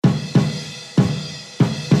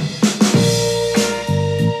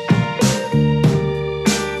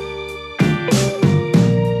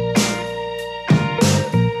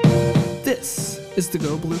is the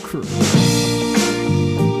Go Blue Crew.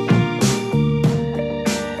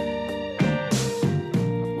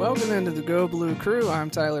 Welcome into the Go Blue Crew.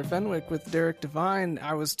 I'm Tyler Fenwick with Derek Devine.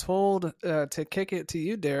 I was told to kick it to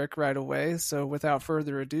you, Derek, right away. So without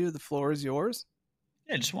further ado, the floor is yours.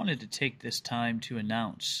 I just wanted to take this time to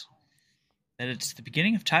announce that it's the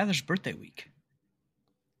beginning of Tyler's birthday week.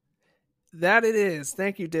 That it is.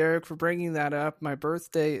 Thank you, Derek, for bringing that up. My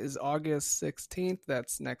birthday is August 16th.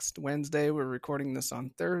 That's next Wednesday. We're recording this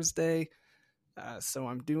on Thursday. So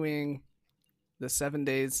I'm doing the 7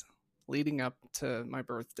 days leading up to my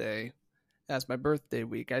birthday as my birthday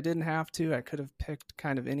week. I didn't have to. I could have picked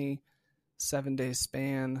kind of any 7-day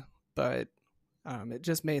span, but it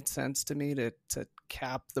just made sense to me to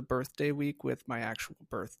cap the birthday week with my actual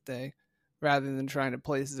birthday rather than trying to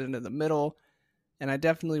place it into the middle. And I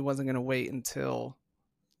definitely wasn't going to wait until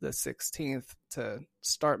the 16th to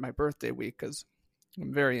start my birthday week because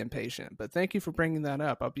I'm very impatient. But thank you for bringing that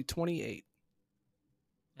up. I'll be 28.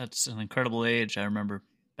 That's an incredible age. I remember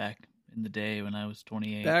back in the day when I was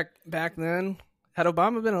 28. Back then, had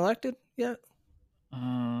Obama been elected yet?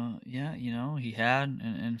 Yeah, he had.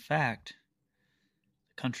 And in fact,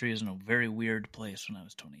 the country is in a very weird place when I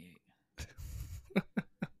was 28.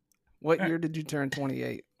 What year did you turn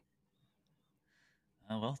 28?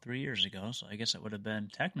 Well, 3 years ago, so I guess it would have been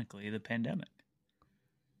technically the pandemic.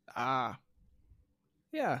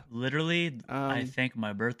 Yeah. Literally, I think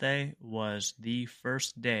my birthday was the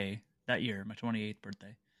first day that year, my 28th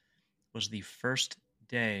birthday, was the first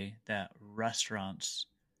day that restaurants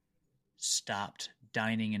stopped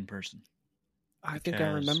dining in person. I think I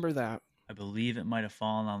remember that. I believe it might have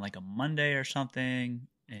fallen on like a Monday or something,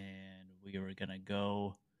 and we were going to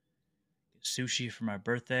go sushi for my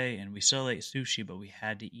birthday, and we still ate sushi, but we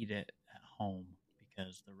had to eat it at home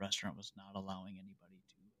because the restaurant was not allowing anybody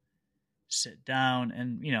to sit down.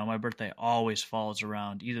 And my birthday always falls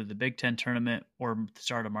around either the Big Ten tournament or the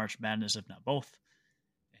start of March Madness, if not both,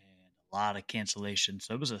 and a lot of cancellations.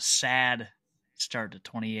 So it was a sad start to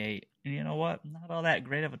 28, and you know what, not all that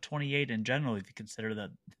great of a 28 in general if you consider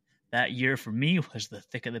that year for me was the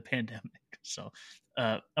thick of the pandemic. So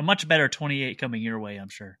a much better 28 coming your way, I'm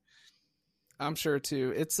sure. I'm sure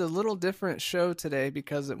too. It's a little different show today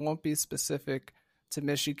because it won't be specific to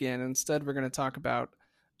Michigan. Instead, we're going to talk about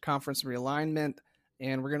conference realignment,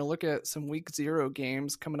 and we're going to look at some week 0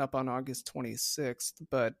 games coming up on August 26th.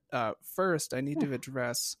 But first, I need to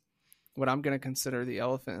address what I'm going to consider the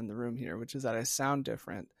elephant in the room here, which is that I sound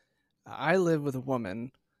different. I live with a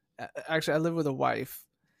woman. Actually, I live with a wife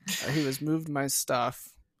who has moved my stuff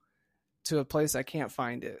to a place I can't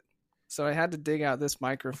find it. So I had to dig out this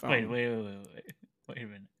microphone. Wait a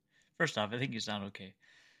minute. First off, I think you sound okay.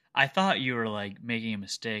 I thought you were like making a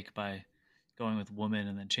mistake by going with woman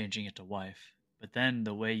and then changing it to wife. But then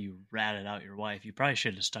the way you ratted out your wife, you probably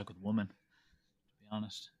should have stuck with woman, to be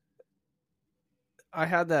honest. I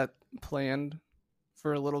had that planned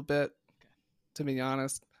for a little bit, to be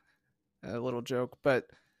honest. A little joke, but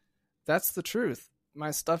that's the truth.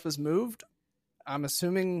 My stuff is moved. I'm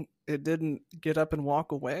assuming it didn't get up and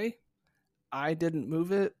walk away. I didn't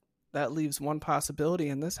move it. That leaves one possibility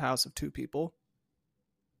in this house of 2 people.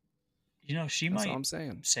 She That's might all I'm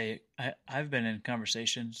saying. say, I've been in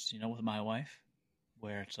conversations, with my wife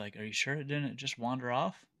where it's like, are you sure it didn't just wander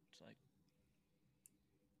off? It's like,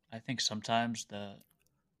 I think sometimes the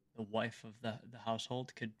wife of the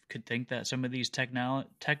household could think that some of these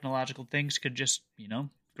technological things could just,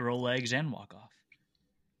 grow legs and walk off.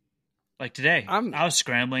 Like today, I was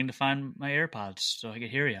scrambling to find my AirPods so I could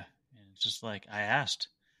hear you. It's just like I asked,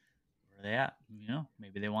 where are they at?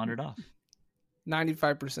 Maybe they wandered off.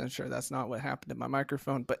 95% sure that's not what happened to my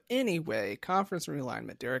microphone. But anyway, conference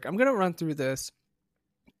realignment, Derek. I'm going to run through this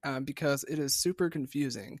because it is super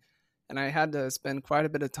confusing. And I had to spend quite a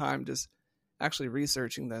bit of time just actually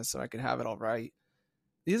researching this so I could have it all right.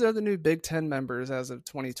 These are the new Big Ten members as of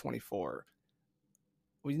 2024.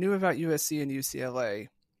 We knew about USC and UCLA.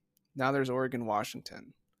 Now there's Oregon,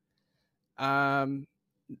 Washington.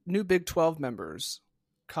 New Big 12 members,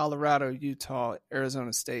 Colorado, Utah,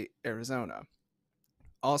 Arizona State, Arizona.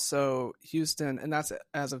 Also Houston, and that's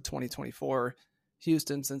as of 2024.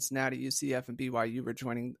 Houston, Cincinnati, UCF, and BYU were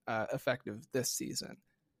joining effective this season.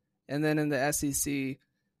 And then in the SEC,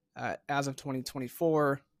 as of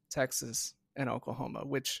 2024, Texas and Oklahoma,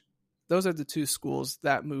 which those are the 2 schools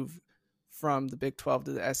that move from the Big 12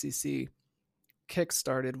 to the SEC,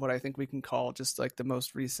 kickstarted what I think we can call just like the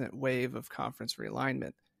most recent wave of conference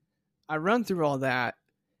realignment. I run through all that,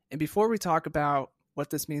 and before we talk about what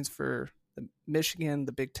this means for the Michigan,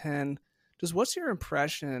 the Big Ten, just what's your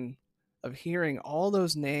impression of hearing all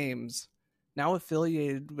those names now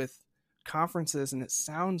affiliated with conferences, and it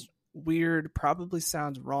sounds weird, probably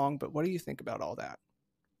sounds wrong, but what do you think about all that?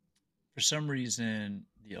 For some reason,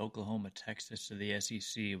 the Oklahoma Texas to the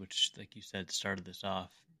SEC, which, like you said, started this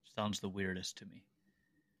off, sounds the weirdest to me.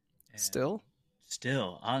 And Still?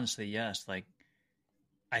 still, honestly, yes. Like,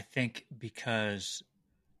 I think because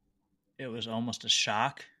it was almost a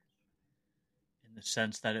shock in the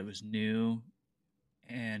sense that it was new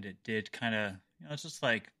and it did kind of, it's just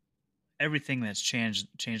like everything that's changed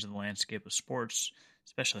in the landscape of sports,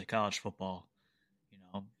 especially college football. You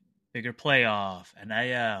know, bigger playoff,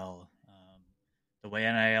 NIL, the way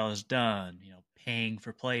NIL is done. Paying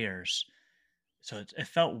for players. So it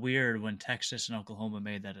felt weird when Texas and Oklahoma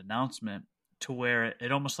made that announcement, to where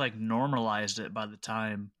it almost like normalized it by the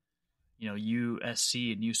time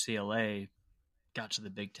USC and UCLA got to the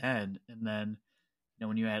Big Ten, and then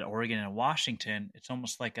when you add Oregon and Washington, it's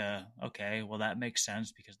almost like okay, well that makes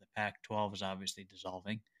sense because the Pac-12 is obviously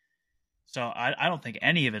dissolving. So I don't think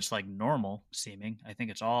any of it's like normal seeming. I think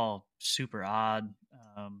it's all super odd.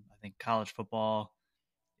 I think college football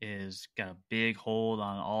is got a big hold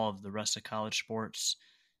on all of the rest of college sports.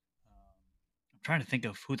 I'm trying to think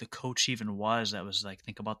of who the coach even was that was like,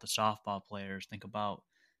 think about the softball players, think about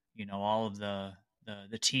all of the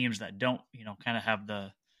teams that don't kind of have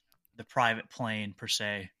the private plane per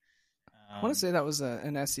se. I want to say that was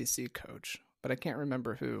an SEC coach, but I can't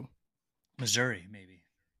remember who. Missouri, maybe.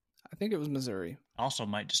 I think it was Missouri. Also,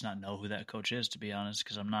 might just not know who that coach is, to be honest,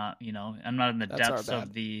 because I'm not in the That's our depths bad.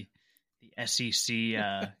 of the SEC,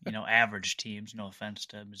 average teams. No offense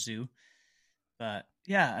to Mizzou, but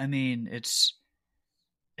yeah, I mean, it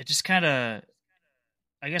just kind of,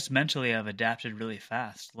 I guess mentally I've adapted really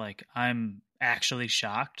fast. Like, I'm actually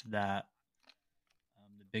shocked that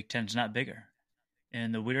the Big Ten's not bigger.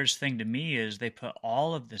 And the weirdest thing to me is they put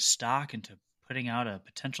all of this stock into putting out a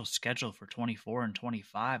potential schedule for 24 and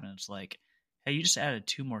 25, and it's like, hey, you just added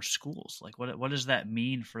two more schools. Like, what does that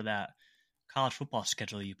mean for that college football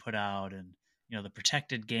schedule you put out, and the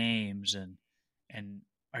protected games, and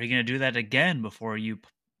are you going to do that again before you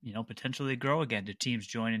potentially grow again? Do teams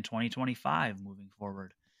join in 2025 moving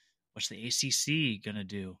forward? What's the ACC going to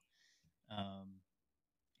do? Um,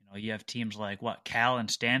 you have teams like Cal and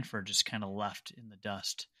Stanford just kind of left in the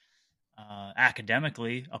dust.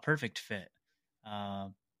 Academically, a perfect fit. Uh,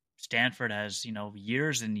 Stanford has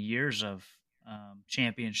years and years of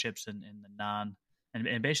championships in the non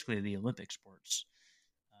and basically the Olympic sports.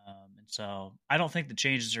 And so I don't think the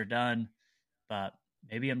changes are done, but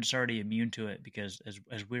maybe I'm just already immune to it because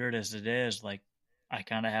as weird as it is, like, I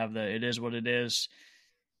kind of have it is what it is.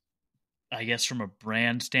 I guess from a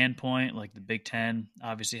brand standpoint, like the Big Ten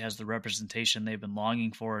obviously has the representation they've been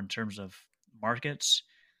longing for in terms of markets.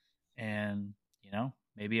 And,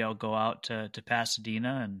 maybe I'll go out to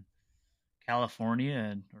Pasadena and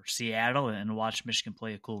California or Seattle and watch Michigan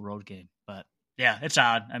play a cool road game. But yeah, it's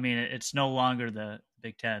odd. I mean, it's no longer the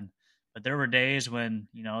Big Ten, but there were days when,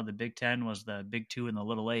 the Big Ten was the Big Two and the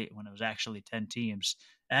Little Eight when it was actually 10 teams.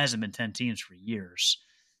 It hasn't been 10 teams for years.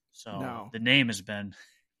 So No. the name has been,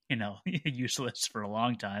 useless for a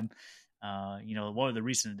long time. What are the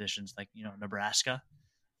recent additions? Like, Nebraska,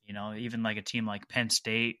 even like a team like Penn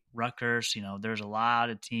State, Rutgers, there's a lot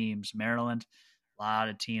of teams, Maryland, a lot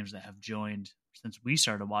of teams that have joined since we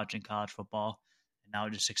started watching college football, and now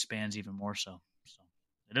it just expands even more so. So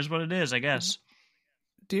it is what it is, I guess.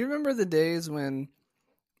 Do you remember the days when,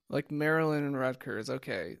 like, Maryland and Rutgers,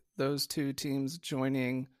 okay, those two teams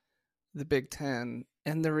joining the Big Ten,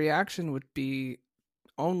 and the reaction would be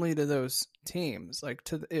only to those teams. Like,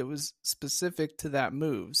 it was specific to that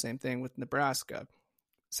move. Same thing with Nebraska.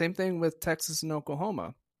 Same thing with Texas and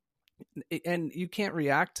Oklahoma. And you can't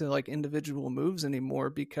react to like individual moves anymore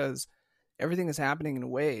because everything is happening in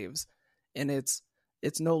waves, and it's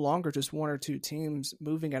no longer just one or two teams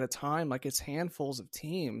moving at a time. Like, it's handfuls of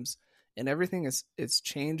teams, and everything is it's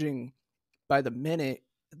changing by the minute.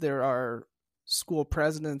 There are school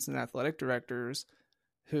presidents and athletic directors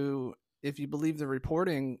who, if you believe the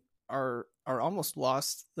reporting, are almost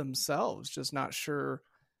lost themselves, just not sure.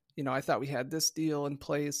 I thought we had this deal in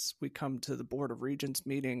place. We come to the Board of Regents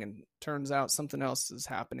meeting, and turns out something else is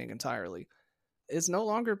happening entirely. It's no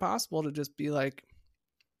longer possible to just be like,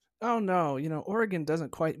 oh no, Oregon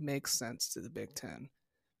doesn't quite make sense to the Big Ten,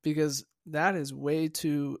 because that is way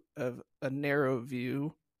too of a narrow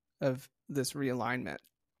view of this realignment.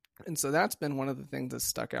 And so that's been one of the things that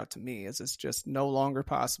stuck out to me, is it's just no longer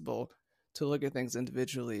possible to look at things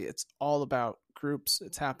individually. It's all about groups.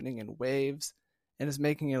 It's happening in waves, and it's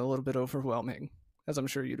making it a little bit overwhelming, as I'm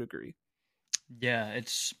sure you'd agree. Yeah,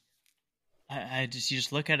 it's I just you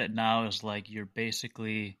just look at it now as like you're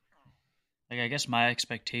basically Like, I guess my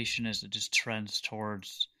expectation is it just trends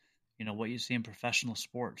towards, what you see in professional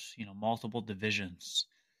sports, multiple divisions.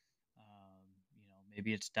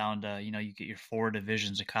 Maybe it's down to, you get your four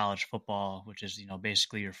divisions of college football, which is,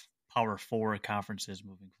 basically your power four conferences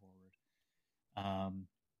moving forward.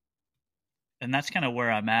 And that's kind of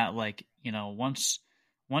where I'm at. Like, once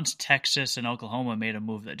Texas and Oklahoma made a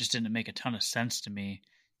move that just didn't make a ton of sense to me,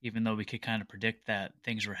 even though we could kind of predict that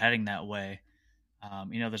things were heading that way.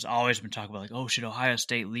 There's always been talk about like, oh, should Ohio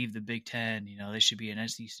State leave the Big Ten? They should be an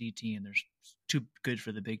SEC team. They're too good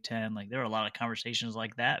for the Big Ten. Like there were a lot of conversations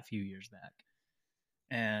like that a few years back.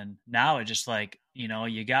 And now it's just like,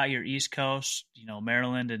 you got your East Coast,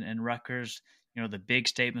 Maryland and Rutgers, the big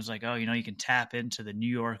statements like, oh, you can tap into the New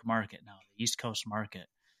York market now, the East Coast market.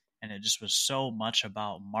 And it just was so much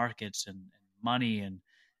about markets and money. And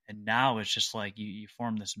now it's just like you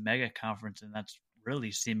form this mega conference, and that's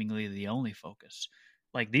really seemingly the only focus.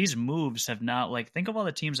 Like these moves have not, like, think of all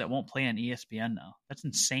the teams that won't play on ESPN now. That's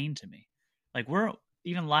insane to me. Like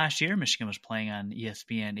even last year, Michigan was playing on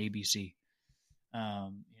ESPN, ABC.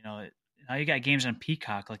 Now you got games on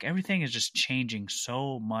Peacock. Like everything is just changing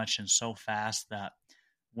so much and so fast that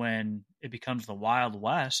when it becomes the Wild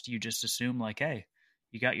West, you just assume like, hey,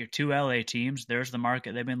 you got your two LA teams. There's the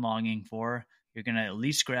market they've been longing for. You're going to at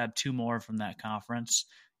least grab two more from that conference.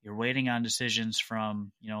 You're waiting on decisions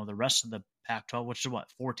from, the rest of the Pac-12, which is what,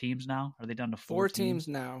 four teams now? Are they down to Four teams? teams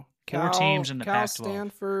now. Four teams in the Cal, Pac-12.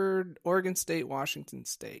 Stanford, Oregon State, Washington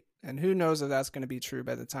State. And who knows if that's going to be true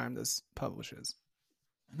by the time this publishes.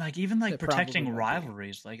 Like even like protecting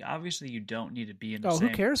rivalries, like obviously you don't need to be in the same.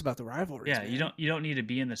 Who cares about the rivalries? Yeah, man? you don't need to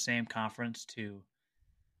be in the same conference to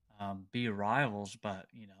be rivals, but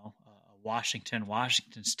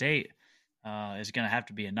Washington State is going to have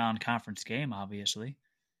to be a non-conference game, obviously.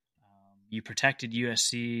 You protected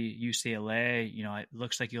USC, UCLA. It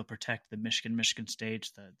looks like you'll protect the Michigan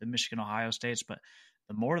States, the Michigan Ohio States, but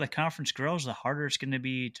the more the conference grows, the harder it's going to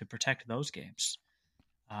be to protect those games.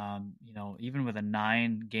 Even with a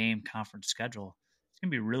 9-game conference schedule, it's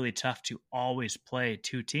going to be really tough to always play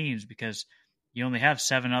two teams because you only have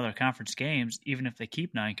 7 other conference games, even if they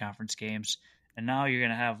keep 9 conference games. And now you're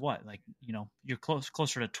going to have what? Like, you're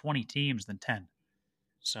closer to 20 teams than 10.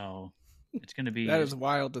 So it's going to be. That is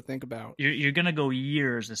wild to think about. You're going to go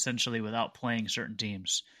years essentially without playing certain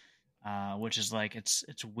teams, which is like,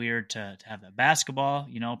 it's weird to have that. Basketball,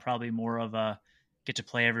 probably more of a, get to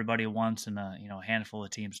play everybody once and a handful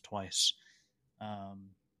of teams twice.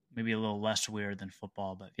 Maybe a little less weird than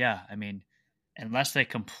football, but yeah, I mean, unless they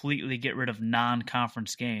completely get rid of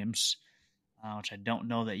non-conference games, which I don't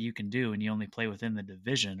know that you can do, and you only play within the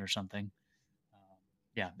division or something.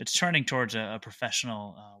 Yeah, it's turning towards a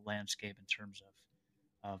professional landscape in terms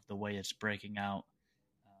of the way it's breaking out.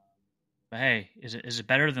 But hey, is it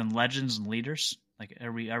better than legends and leaders? Like,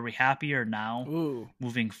 are we happier now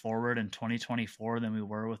moving forward in 2024 than we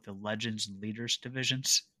were with the legends and leaders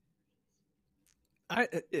divisions?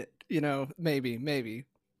 Maybe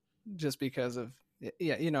just because of,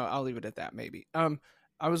 I'll leave it at that. Maybe.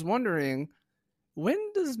 I was wondering, when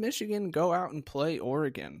does Michigan go out and play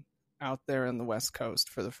Oregon out there in the West Coast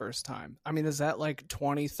for the first time? I mean, is that like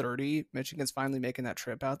 2030? Michigan's finally making that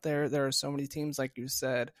trip out there. There are so many teams, like you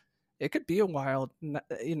said. It could be a while,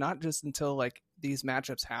 not just until like these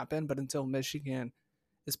matchups happen, but until Michigan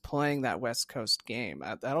is playing that West Coast game.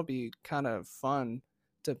 That'll be kind of fun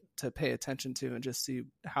to pay attention to and just see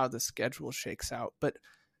how the schedule shakes out. But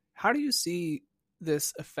how do you see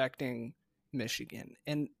this affecting Michigan?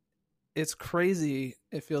 And it's crazy,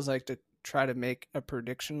 it feels like, to try to make a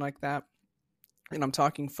prediction like that. And I'm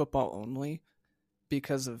talking football only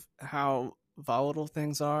because of how volatile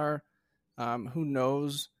things are. Who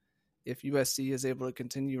knows if USC is able to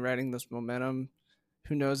continue riding this momentum?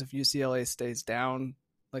 Who knows if UCLA stays down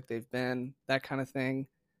like they've been, that kind of thing.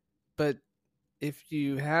 But if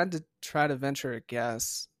you had to try to venture a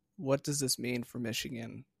guess, what does this mean for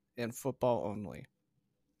Michigan in football only?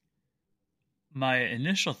 My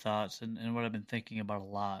initial thoughts and what I've been thinking about a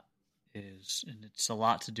lot is, and it's a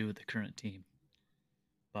lot to do with the current team,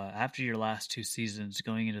 but after your last 2 seasons,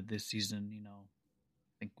 going into this season,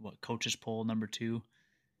 I think coaches poll number 2,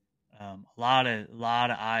 a lot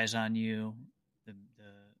of eyes on you. The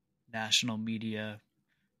national media,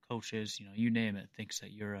 coaches, you name it, thinks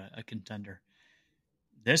that you're a contender.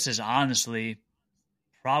 This is honestly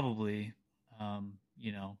probably,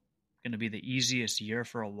 going to be the easiest year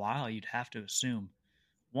for a while, you'd have to assume.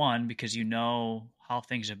 One, because you know how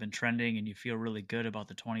things have been trending and you feel really good about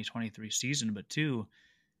the 2023 season. But 2,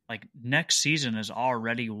 like, next season is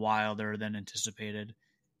already wilder than anticipated.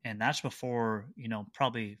 And that's before,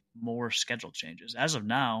 probably more schedule changes. As of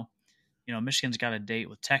now, Michigan's got a date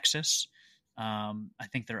with Texas. I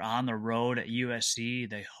think they're on the road at USC.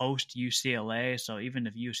 They host UCLA. So even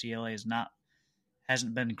if UCLA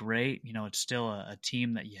hasn't been great, it's still a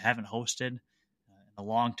team that you haven't hosted in a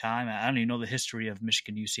long time. I don't even know the history of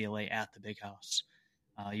Michigan UCLA at the Big House.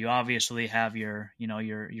 You obviously have your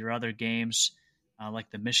other games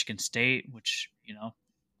like the Michigan State, which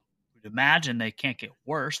would imagine they can't get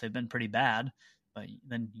worse. They've been pretty bad, but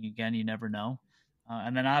then again, you never know.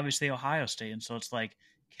 And then obviously Ohio State, and so it's like,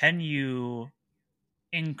 can you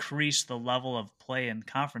increase the level of play in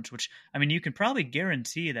conference? Which I mean, you can probably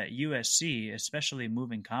guarantee that USC, especially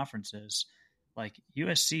moving conferences, like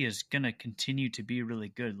USC is going to continue to be really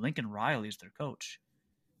good. Lincoln Riley's their coach.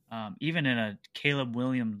 Even in a Caleb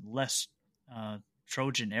Williams less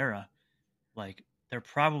Trojan era, like they're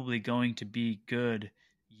probably going to be good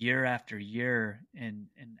year after year and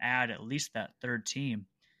add at least that third team.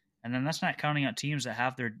 And then that's not counting out teams that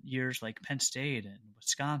have their years like Penn State and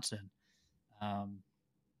Wisconsin.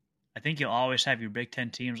 I think you'll always have your Big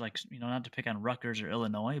Ten teams, like, not to pick on Rutgers or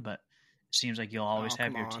Illinois, but it seems like you'll always Oh,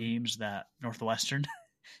 have come your on. teams that Northwestern.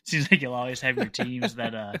 Seems like you'll always have your teams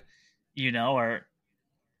that are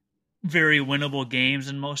very winnable games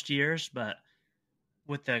in most years, but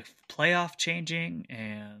with the playoff changing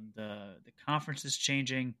and the conferences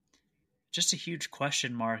changing, just a huge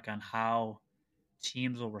question mark on how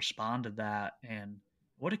teams will respond to that, and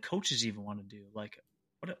what do coaches even want to do? Like,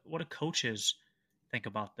 what do coaches think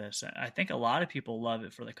about this? I think a lot of people love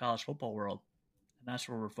it for the college football world, and that's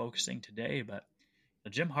where we're focusing today. But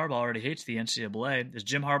Jim Harbaugh already hates the NCAA. Does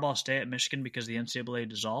Jim Harbaugh stay at Michigan because the NCAA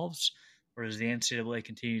dissolves, or does the NCAA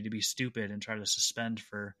continue to be stupid and try to suspend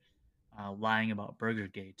for lying about burger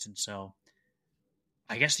gates? And so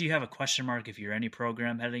I guess you have a question mark if you're any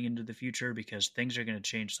program heading into the future, because things are going to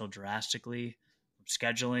change so drastically, from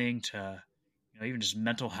scheduling to even just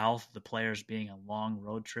mental health of the players being on long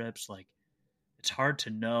road trips. Like, it's hard to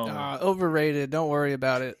know. Overrated. Don't worry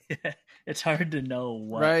about it. It's hard to know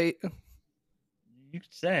what Right? you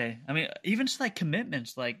could say. I mean, even just like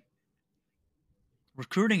commitments, like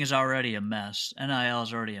recruiting is already a mess. NIL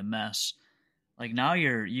is already a mess. Like, now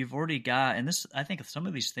you've already got, and this, I think some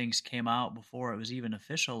of these things came out before it was even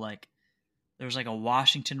official. Like, there was like a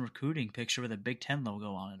Washington recruiting picture with a Big Ten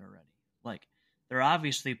logo on it already. Like, they're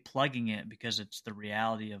obviously plugging it because it's the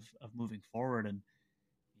reality of moving forward. And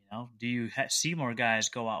do you see more guys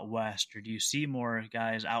go out west, or do you see more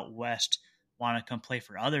guys out west want to come play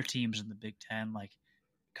for other teams in the Big Ten? Like,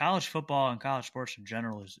 college football and college sports in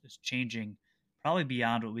general is changing probably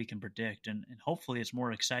beyond what we can predict, and hopefully it's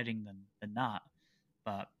more exciting than not.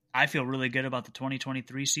 But I feel really good about the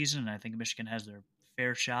 2023 season, and I think Michigan has their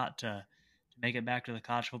fair shot to make it back to the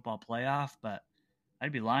college football playoff. But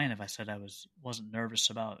I'd be lying if I said I wasn't nervous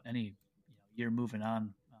about any year moving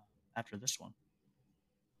on after this one.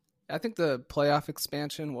 I think the playoff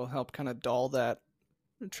expansion will help kind of dull that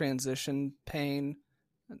transition pain,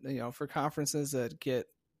 for conferences that get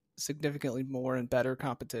significantly more and better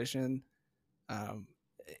competition.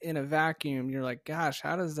 In a vacuum, you're like, gosh,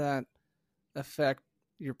 how does that affect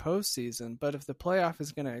your postseason? But if the playoff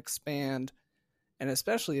is going to expand, and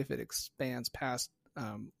especially if it expands past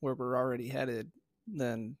where we're already headed,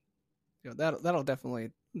 then that'll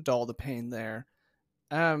definitely dull the pain there.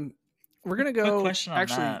 We're gonna go.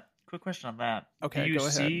 Quick question on that. Okay, do you go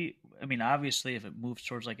see? I mean, obviously, if it moves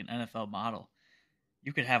towards like an NFL model,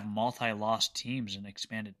 you could have multi-loss teams in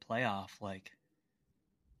expanded playoff. Like,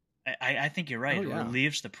 I think you're right. Oh, yeah. It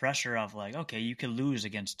relieves the pressure of like, okay, you could lose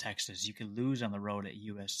against Texas, you could lose on the road at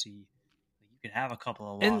USC, you could have a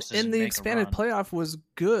couple of losses. And the expanded playoff was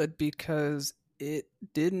good because it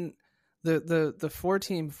didn't. The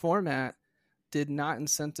 4-team format did not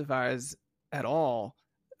incentivize at all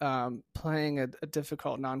playing a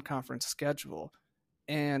difficult non-conference schedule.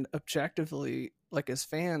 And objectively, like, as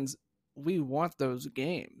fans, we want those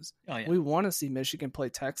games. Oh, yeah. We want to see Michigan play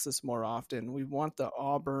Texas more often. We want the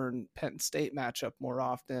Auburn-Penn State matchup more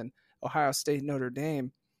often. Ohio State, Notre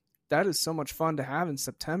Dame. That is so much fun to have in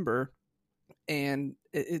September. And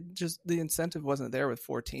it just, the incentive wasn't there with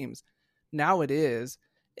 4 teams. Now it is,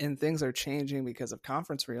 and things are changing because of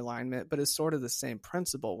conference realignment, but it's sort of the same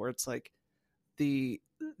principle where it's like the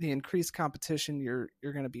increased competition you're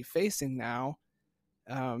going to be facing now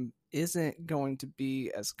isn't going to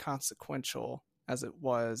be as consequential as it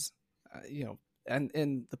was, and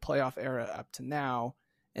in the playoff era up to now.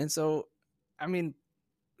 And so, I mean,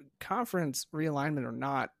 conference realignment or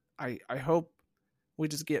not, I hope we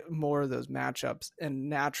just get more of those matchups, and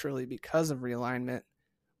naturally, because of realignment,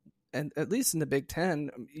 and at least in the Big Ten,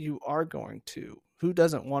 you are going to. Who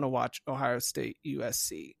doesn't want to watch Ohio State,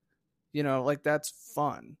 USC? Like, that's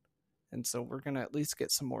fun. And so we're going to at least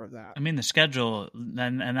get some more of that. I mean, the schedule,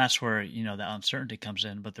 and that's where, the uncertainty comes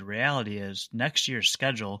in. But the reality is next year's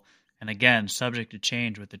schedule, and again, subject to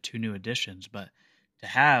change with the 2 new additions, but to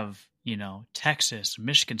have, Texas,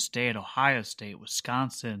 Michigan State, Ohio State,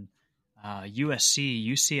 Wisconsin, USC,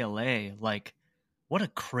 UCLA, like, what a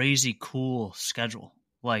crazy cool schedule.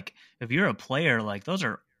 Like, if you're a player, like, those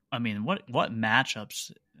are, I mean, what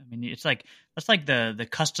matchups? I mean, that's like the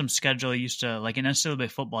custom schedule used to, like in NCAA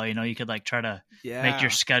football, you could like try to make your Yeah.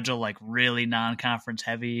 schedule like really non-conference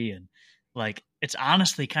heavy, and like it's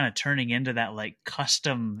honestly kind of turning into that like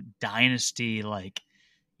custom dynasty, like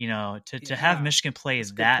to have Yeah. Michigan play That's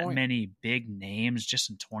a good that point. many big names just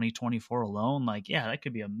in 2024 alone, like yeah, that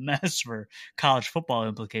could be a mess for college football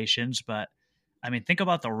implications. But I mean, think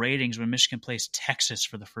about the ratings when Michigan plays Texas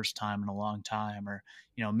for the first time in a long time, or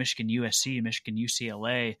Michigan USC, Michigan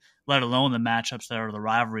UCLA, let alone the matchups that are the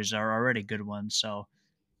rivalries that are already good ones. So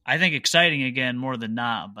I think exciting again more than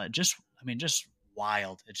not, but just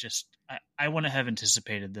wild. It's just I wouldn't have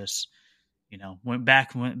anticipated this. Went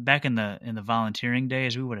back in the volunteering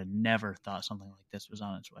days, we would have never thought something like this was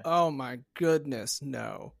on its way. Oh my goodness,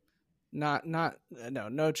 no.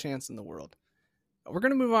 No chance in the world. We're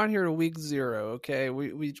going to move on here to week 0, okay?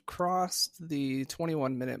 We crossed the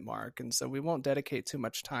 21-minute mark, and so we won't dedicate too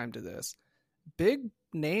much time to this. Big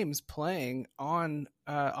names playing on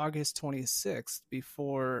August 26th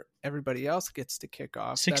before everybody else gets to kick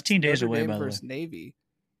off. 16 days Notre away, Dame by the way. versus Navy.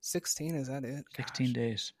 16, is that it? 16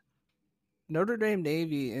 days. Notre Dame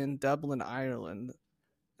Navy in Dublin, Ireland.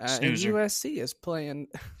 And USC is playing.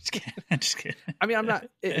 Just kidding. I mean, I'm not.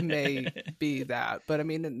 It may be that, but I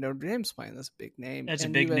mean, Notre Dame's playing this big name. That's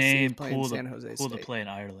and a big USC name. Playing San Jose cool State. to play in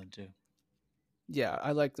Ireland too. Yeah,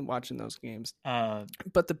 I like watching those games.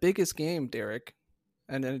 But the biggest game, Derek,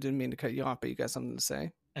 and I didn't mean to cut you off, but you got something to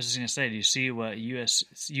say? I was just gonna say, do you see what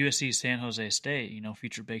USC San Jose State,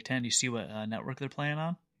 future Big Ten? Do you see what network they're playing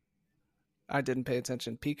on? I didn't pay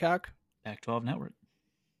attention. Peacock. Pac-12 network.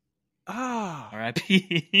 Ah,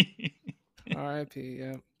 R.I.P. R.I.P.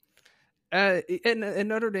 Yeah. And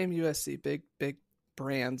Notre Dame, USC, big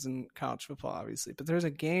brands in college football, obviously. But there's a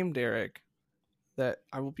game, Derek, that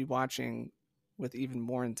I will be watching with even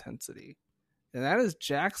more intensity, and that is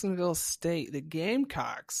Jacksonville State, the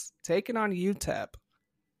Gamecocks, taking on UTEP.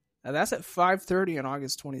 Now that's at 5:30 on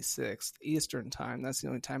August 26th Eastern time. That's the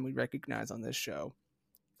only time we recognize on this show.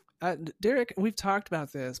 Derek, we've talked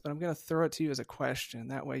about this, but I'm going to throw it to you as a question.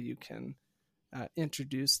 That way you can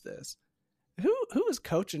introduce this. Who is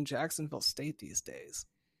coaching Jacksonville State these days?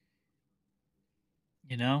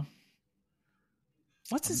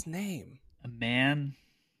 What's his name? A man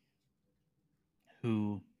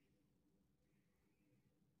who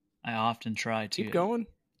I often try to keep going.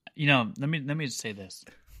 Let me say this.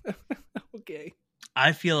 Okay.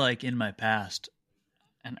 I feel like in my past,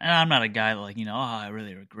 and I'm not a guy like, I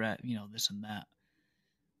really regret, this and that.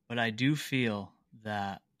 But I do feel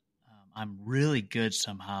that I'm really good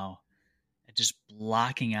somehow at just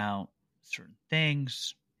blocking out certain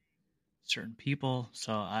things, certain people.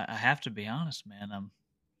 So I have to be honest, man.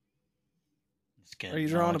 Are you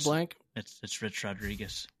drawing a blank? It's Rich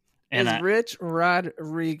Rodriguez. And Rich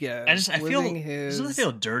Rodriguez. I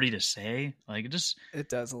feel dirty to say. Like it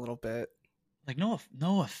does a little bit. Like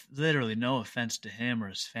literally no offense to him or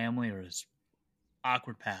his family or his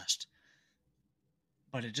awkward past,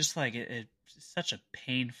 but it just like it's such a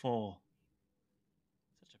painful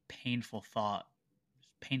thought,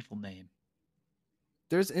 painful name.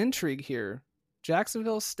 There's intrigue here.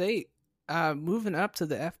 Jacksonville State moving up to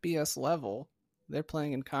the FBS level. They're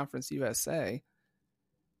playing in Conference USA,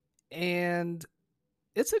 and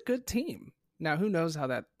it's a good team. Now, who knows how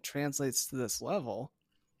that translates to this level?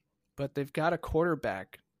 But they've got a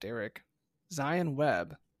quarterback, Derek, Zion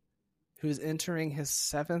Webb, who's entering his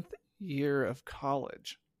 7th year of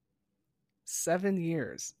college. 7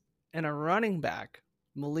 years. And a running back,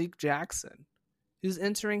 Malik Jackson, who's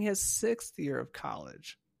entering his 6th year of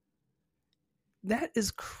college. That is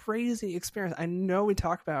crazy experience. I know we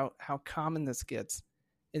talk about how common this gets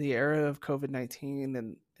in the era of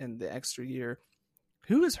COVID-19 and the extra year.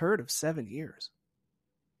 Who has heard of 7 years?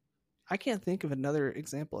 I can't think of another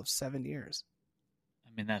example of 7 years. I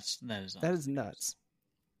mean, that is nuts.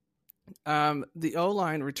 The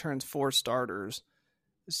O-line returns 4 starters,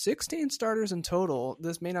 16 starters in total.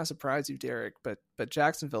 This may not surprise you, Derek, but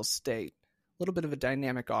Jacksonville State, a little bit of a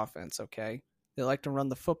dynamic offense. Okay, they like to run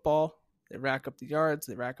the football. They rack up the yards.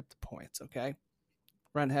 They rack up the points. Okay,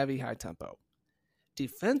 run heavy, high tempo.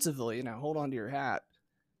 Defensively, now hold on to your hat.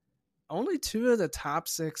 Only 2 of the top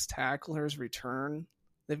 6 tacklers return.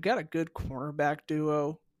 They've got a good cornerback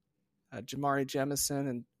duo, Jamari Jemison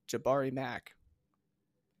and Jabari Mack.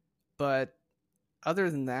 But other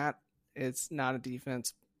than that, it's not a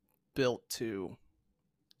defense built to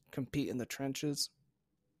compete in the trenches,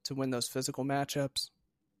 to win those physical matchups.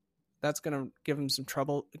 That's going to give them some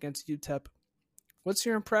trouble against UTEP. What's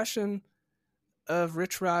your impression of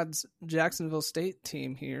Rich Rod's Jacksonville State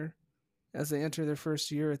team here as they enter their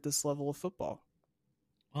first year at this level of football?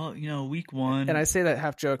 Well, week one... And I say that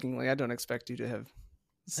half jokingly. I don't expect you to have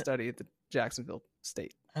studied the Jacksonville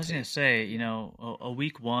State. I was going to say, a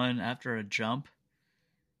week one after a jump,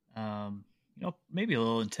 maybe a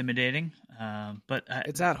little intimidating, but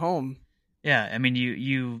it's at home. Yeah, I mean,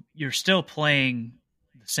 you're still playing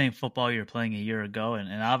the same football you were playing a year ago,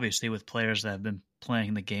 and obviously with players that have been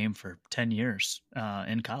playing the game for 10 years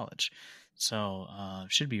in college. So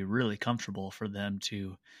it should be really comfortable for them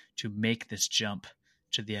to make this jump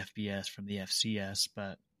to the FBS from the FCS.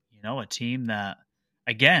 But, a team that,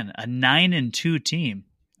 again, a 9-2 team,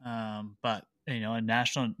 but,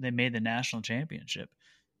 they made the national championship.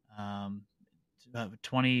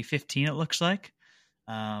 2015, it looks like.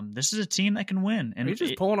 This is a team that can win. And are you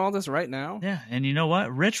just pulling all this right now? Yeah, and you know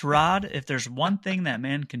what? Rich Rod, if there's one thing that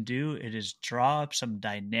man can do, it is draw up some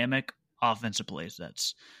dynamic offensive plays.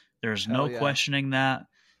 There's no questioning that.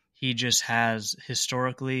 He just has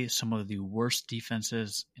historically some of the worst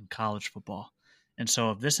defenses in college football. And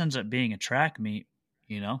so if this ends up being a track meet,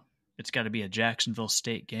 it's got to be a Jacksonville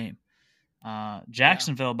State game.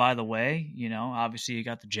 Jacksonville, by the way, obviously you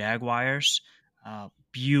got the Jaguars.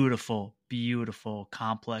 Beautiful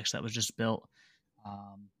complex that was just built.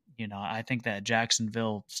 I think that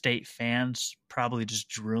Jacksonville State fans probably just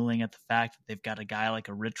drooling at the fact that they've got a guy like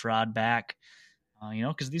a Rich Rod back,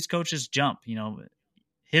 because these coaches jump.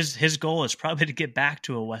 His goal is probably to get back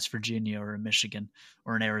to a West Virginia or a Michigan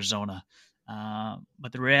or an Arizona.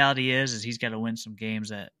 But the reality is he's got to win some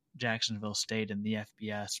games at Jacksonville State in the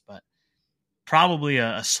FBS, but probably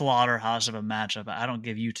a slaughterhouse of a matchup. I don't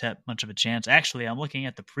give UTEP much of a chance. Actually, I'm looking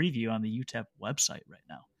at the preview on the UTEP website right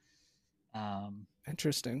now.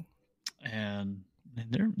 Interesting. And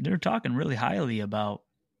they're talking really highly about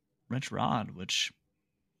Rich Rod, which,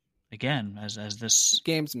 again, as this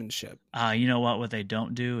gamesmanship. You know what they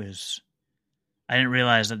don't do is, I didn't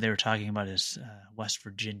realize that they were talking about is West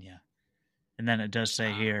Virginia, and then it does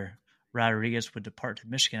say here Rodriguez would depart to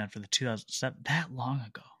Michigan after the 2007. That long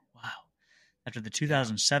ago. Wow. After the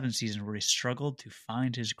 2007 season where he struggled to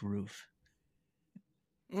find his groove.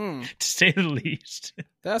 To say the least.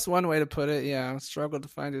 That's one way to put it, yeah. Struggled to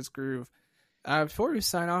find his groove. Before we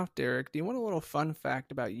sign off, Derek, do you want a little fun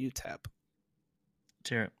fact about UTEP? Let's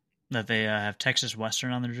hear it. That they have Texas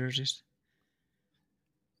Western on their jerseys?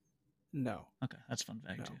 No. Okay, that's a fun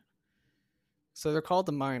fact, too. So they're called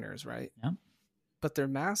the Miners, right? Yeah. But their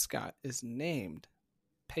mascot is named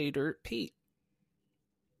Pay Dirt Pete.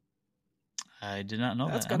 I did not know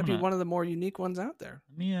that. That's got to be one of the more unique ones out there.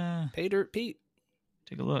 Let me Pay Dirt Pete.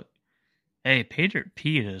 Take a look. Hey, Pay Dirt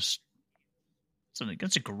Pete is something.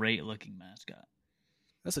 That's a great looking mascot.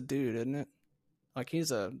 That's a dude, isn't it? Like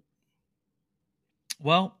he's a.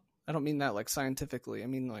 Well, I don't mean that like scientifically. I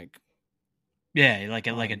mean like. Yeah,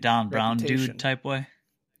 like a Don Brown dude type way.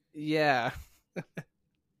 Yeah.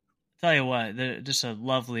 Tell you what, they're just a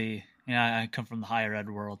lovely. I come from the higher ed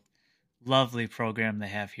world. Lovely program they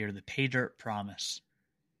have here, the Pay Dirt Promise.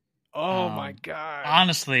 Oh my God.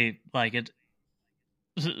 Honestly, like it.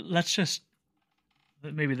 Let's just.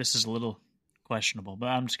 Maybe this is a little questionable, but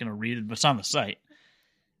I'm just going to read what's on the site.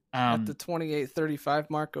 At the 28:35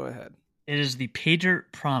 mark, go ahead. It is the Pay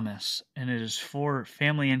Dirt Promise, and it is for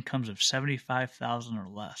family incomes of $75,000 or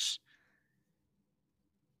less.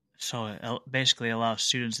 So it basically allows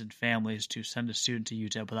students and families to send a student to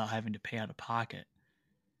UTEP without having to pay out of pocket.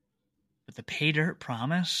 But the Pay Dirt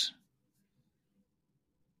Promise?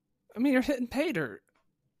 I mean, you're hitting pay dirt.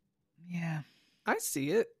 Yeah. I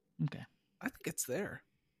see it. Okay. I think it's there.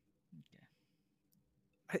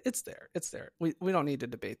 Okay. It's there. It's there. We don't need to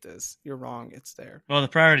debate this. You're wrong. It's there. Well, the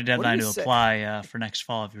priority deadline to apply for next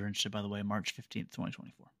fall, if you're interested, by the way, March 15th,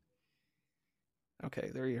 2024.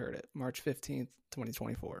 Okay, there you heard it. March 15th,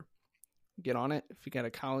 2024. Get on it if you got a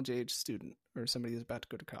college-age student or somebody who's about to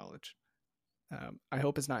go to college. I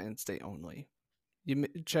hope it's not in-state only. You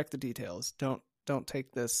check the details. Don't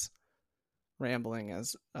take this rambling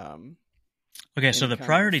as okay. So the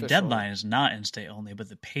priority deadline is not in-state only, but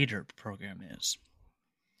the Pay Dirt program is.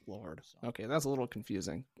 Lord, okay, that's a little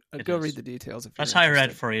confusing. Go read the details if that's higher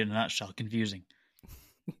ed for you in a nutshell. Confusing.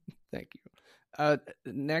 Thank you.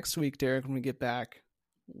 Next week, Derek, when we get back,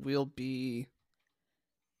 we'll be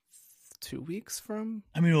 2 weeks from.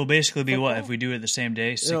 I mean, we'll basically be football? What if we do it the same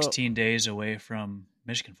day? 16 days away from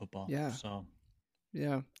Michigan football. Yeah. So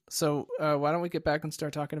Yeah. So why don't we get back and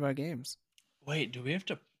start talking about games? Wait, do we have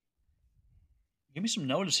to give me some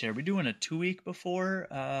notice here? Are we doing a 2 week before?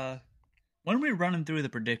 When are we running through the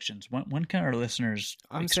predictions? When can our listeners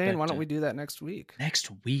I'm saying, why expect don't to? we do that next week? Next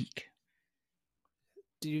week.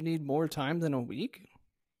 Do you need more time than a week?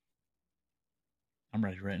 I'm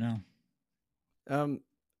ready right now.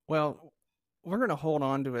 Well, we're gonna hold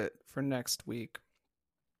on to it for next week.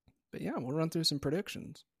 But yeah, we'll run through some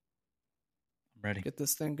predictions. I'm ready. Get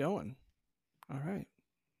this thing going. All right.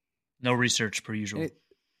 No research per usual.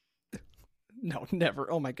 No,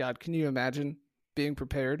 never. Oh my God. Can you imagine being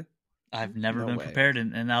prepared? I've never No been way. prepared,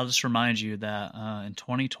 and I'll just remind you that in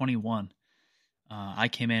 2021, I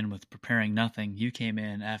came in with preparing nothing. You came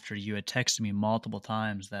in after you had texted me multiple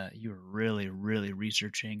times that you were really, really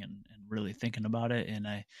researching and really thinking about it, and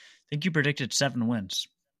I think you predicted 7 wins.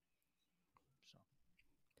 So.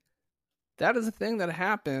 That is a thing that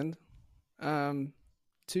happened 2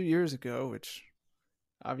 years ago, which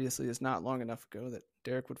obviously is not long enough ago that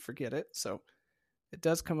Derek would forget it. So it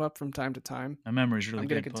does come up from time to time. My memory's really I'm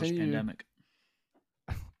going good to continue. post-pandemic.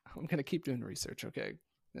 I'm going to keep doing research, okay?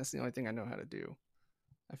 That's the only thing I know how to do.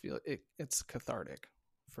 I feel it's cathartic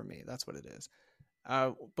for me. That's what it is.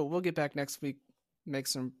 But we'll get back next week, make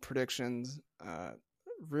some predictions,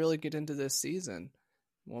 really get into this season.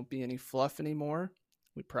 Won't be any fluff anymore.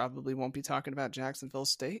 We probably won't be talking about Jacksonville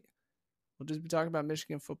State. We'll just be talking about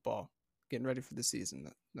Michigan football, getting ready for the season.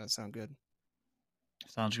 That sound good?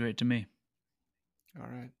 Sounds great to me. All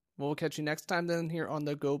right. Well, we'll catch you next time then here on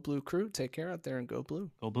the Go Blue Crew. Take care out there and go blue.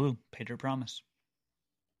 Go blue. Paid your promise.